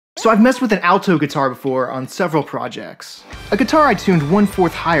So I've messed with an alto guitar before on several projects. A guitar I tuned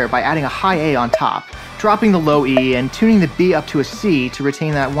 1/4 higher by adding a high A on top, dropping the low E, and tuning the B up to a C to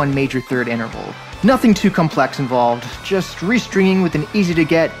retain that one major third interval. Nothing too complex involved, just restringing with an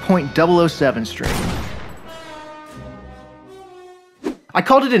easy-to-get .007 string. I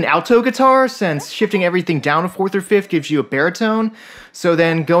called it an alto guitar since shifting everything down a 4th or 5th gives you a baritone, so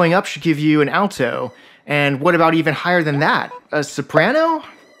then going up should give you an alto. And what about even higher than that? A soprano?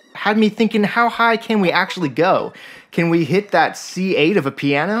 Had me thinking, how high can we actually go? Can we hit that C8 of a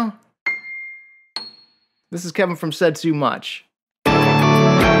piano? This is Kevin from Said Too Much.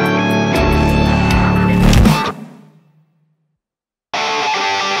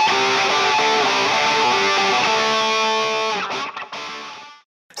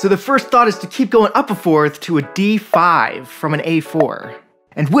 So the first thought is to keep going up a 4th to a D5 from an A4.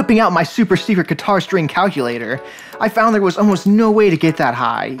 And whipping out my super secret guitar string calculator, I found there was almost no way to get that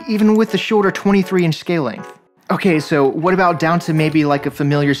high, even with the shorter 23-inch scale length. Okay, so what about down to maybe like a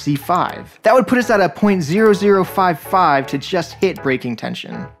familiar C5? That would put us at a .0055 to just hit breaking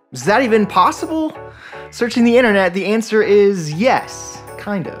tension. Is that even possible? Searching the internet, the answer is yes,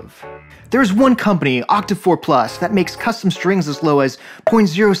 kind of. There's one company, Octave 4 Plus, that makes custom strings as low as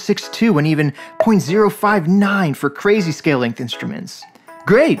 .062 and even .059 for crazy scale length instruments.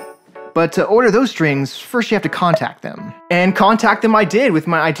 Great! But to order those strings, first you have to contact them. And contact them I did with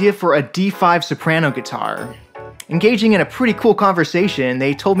my idea for a D5 soprano guitar. Engaging in a pretty cool conversation,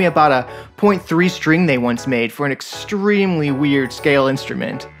 they told me about a .3 string they once made for an extremely weird scale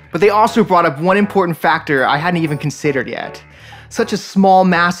instrument. But they also brought up one important factor I hadn't even considered yet. Such a small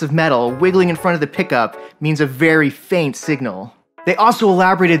mass of metal wiggling in front of the pickup means a very faint signal. They also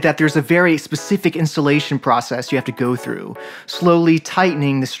elaborated that there's a very specific installation process you have to go through, slowly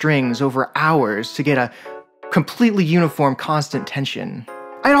tightening the strings over hours to get a completely uniform constant tension.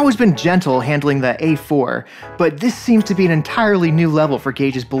 I'd always been gentle handling the A4, but this seems to be an entirely new level for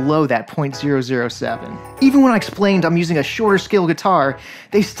gauges below that .007. Even when I explained I'm using a shorter scale guitar,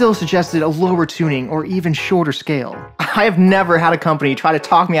 they still suggested a lower tuning or even shorter scale. I have never had a company try to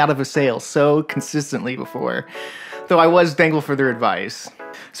talk me out of a sale so consistently before, though I was thankful for their advice.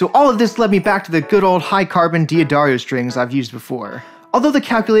 So all of this led me back to the good old high carbon Diodario strings I've used before. Although the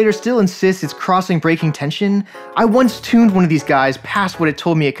calculator still insists it's crossing breaking tension, I once tuned one of these guys past what it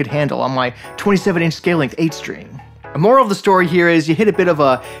told me it could handle on my 27-inch scale length 8 string. The moral of the story here is you hit a bit of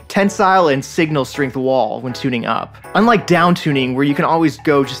a tensile and signal strength wall when tuning up. Unlike down tuning, where you can always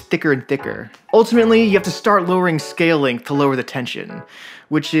go just thicker and thicker. Ultimately, you have to start lowering scale length to lower the tension,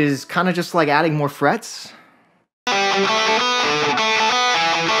 which is kind of just like adding more frets.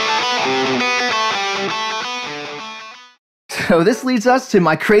 So this leads us to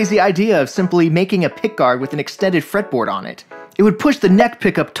my crazy idea of simply making a pickguard with an extended fretboard on it. It would push the neck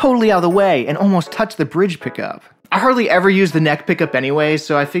pickup totally out of the way and almost touch the bridge pickup. I hardly ever use the neck pickup anyway,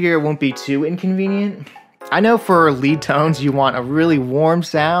 so I figure it won't be too inconvenient. I know for lead tones you want a really warm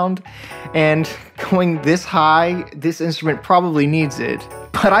sound, and going this high, this instrument probably needs it.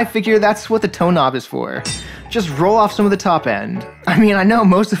 But I figure that's what the tone knob is for. Just roll off some of the top end. I mean, I know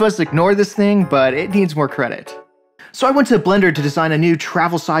most of us ignore this thing, but it needs more credit. So I went to Blender to design a new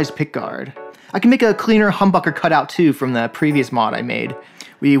travel-sized pickguard. I can make a cleaner humbucker cutout too from the previous mod I made.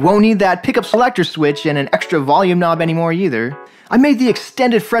 We won't need that pickup selector switch and an extra volume knob anymore either. I made the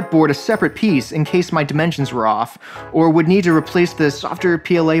extended fretboard a separate piece in case my dimensions were off, or would need to replace the softer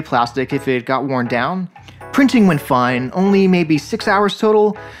PLA plastic if it got worn down. Printing went fine, only maybe 6 hours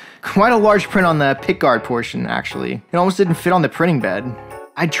total. Quite a large print on the pickguard portion, actually. It almost didn't fit on the printing bed.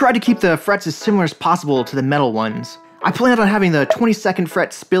 I tried to keep the frets as similar as possible to the metal ones. I planned on having the 22nd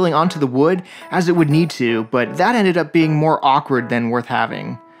fret spilling onto the wood as it would need to, but that ended up being more awkward than worth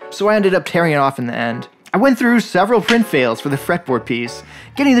having. So I ended up tearing it off in the end. I went through several print fails for the fretboard piece.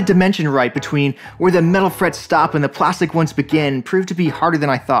 Getting the dimension right between where the metal frets stop and the plastic ones begin proved to be harder than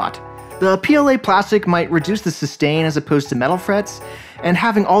I thought. The PLA plastic might reduce the sustain as opposed to metal frets, and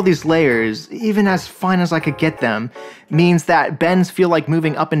having all these layers, even as fine as I could get them, means that bends feel like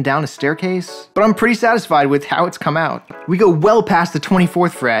moving up and down a staircase. But I'm pretty satisfied with how it's come out. We go well past the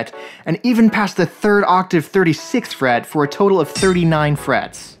 24th fret, and even past the 3rd octave 36th fret for a total of 39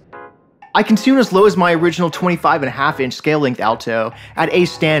 frets. I can tune as low as my original 25.5-inch scale length alto at A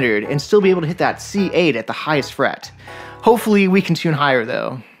standard and still be able to hit that C8 at the highest fret. Hopefully we can tune higher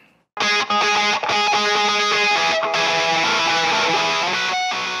though.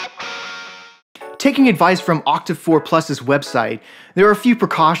 Taking advice from Octave 4 Plus's website, there are a few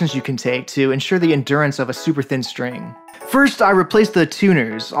precautions you can take to ensure the endurance of a super thin string. First, I replaced the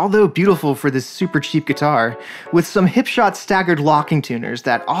tuners, although beautiful for this super cheap guitar, with some Hipshot staggered locking tuners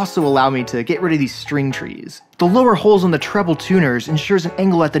that also allow me to get rid of these string trees. The lower holes on the treble tuners ensures an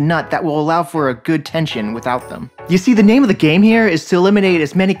angle at the nut that will allow for a good tension without them. You see, the name of the game here is to eliminate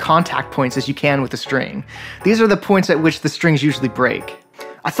as many contact points as you can with the string. These are the points at which the strings usually break.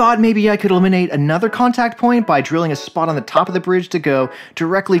 I thought maybe I could eliminate another contact point by drilling a spot on the top of the bridge to go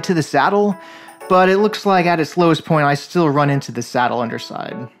directly to the saddle, but it looks like at its lowest point I still run into the saddle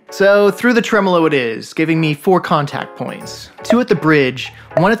underside. So through the tremolo it is, giving me 4 contact points. 2 at the bridge,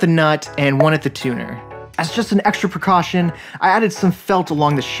 1 at the nut, and 1 at the tuner. As just an extra precaution, I added some felt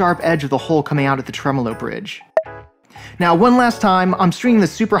along the sharp edge of the hole coming out at the tremolo bridge. Now one last time, I'm stringing the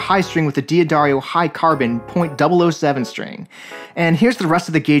super high string with the Diodario High Carbon .007 string. And here's the rest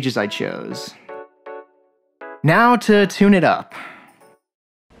of the gauges I chose. Now to tune it up.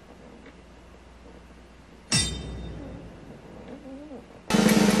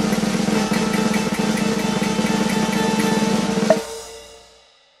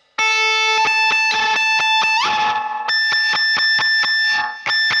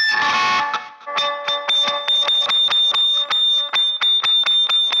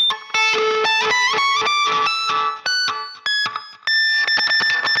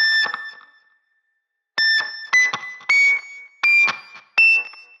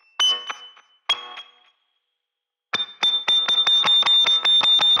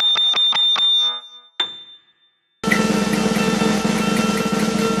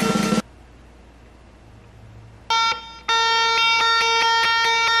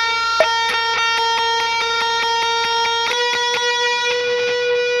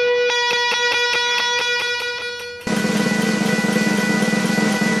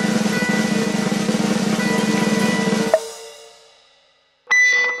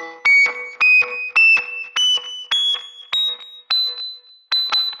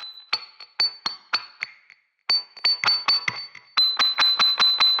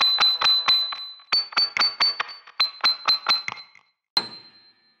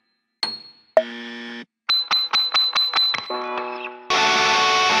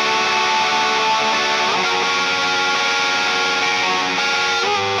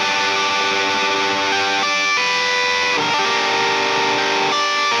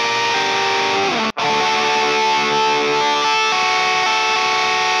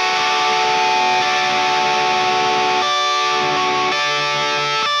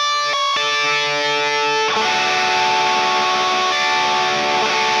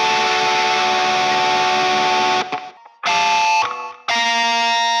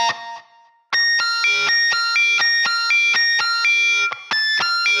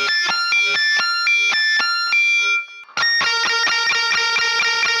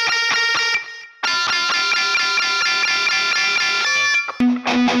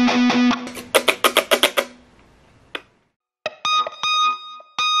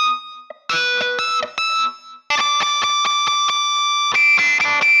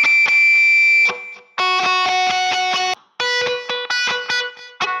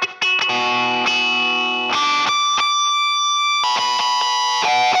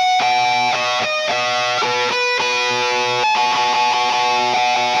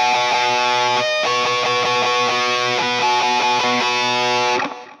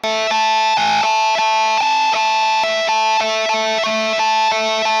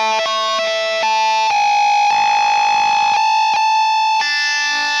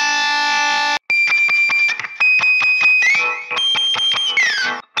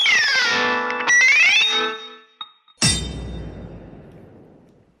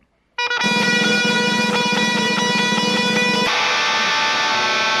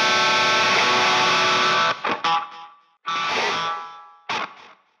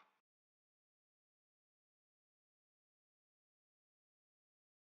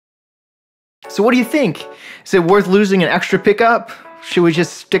 So what do you think? Is it worth losing an extra pickup? Should we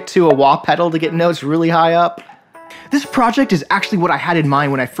just stick to a wah pedal to get notes really high up? This project is actually what I had in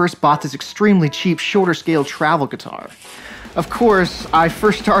mind when I first bought this extremely cheap shorter scale travel guitar. Of course, I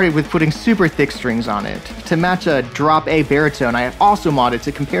first started with putting super thick strings on it. To match a drop A baritone, I also modded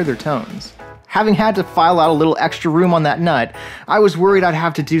to compare their tones. Having had to file out a little extra room on that nut, I was worried I'd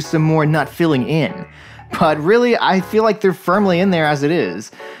have to do some more nut filling in. But really, I feel like they're firmly in there as it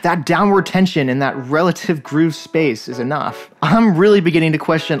is. That downward tension and that relative groove space is enough. I'm really beginning to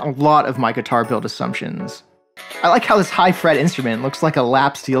question a lot of my guitar build assumptions. I like how this high fret instrument looks like a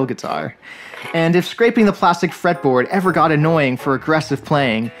lap steel guitar. And if scraping the plastic fretboard ever got annoying for aggressive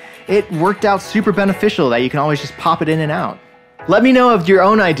playing, it worked out super beneficial that you can always just pop it in and out. Let me know of your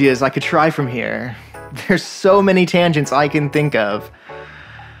own ideas I could try from here. There's so many tangents I can think of.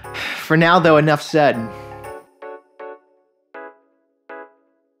 For now, though, enough said.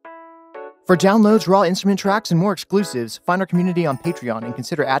 For downloads, raw instrument tracks, and more exclusives, find our community on Patreon and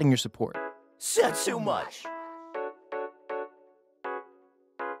consider adding your support. Said too much.